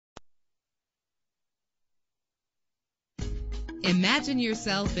Imagine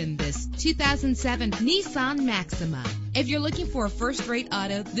yourself in this 2007 Nissan Maxima. If you're looking for a first-rate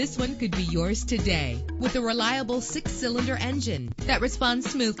auto, this one could be yours today. With a reliable 6-cylinder engine that responds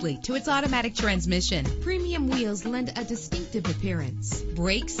smoothly to its automatic transmission, premium wheels lend a distinctive appearance.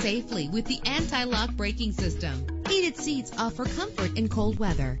 Brake safely with the anti-lock braking system. Heated seats offer comfort in cold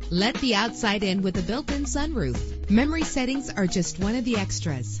weather. Let the outside in with a built-in sunroof. Memory settings are just one of the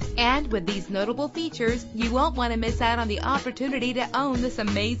extras. And with these notable features, you won't want to miss out on the opportunity to own this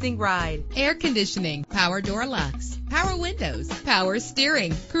amazing ride. Air conditioning, power door locks, power windows, power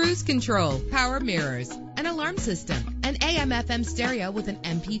steering, cruise control, power mirrors, an alarm system, an AM/FM stereo with an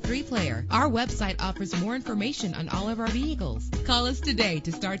MP3 player. Our website offers more information on all of our vehicles. Call us today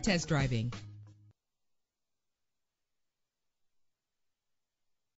to start test driving.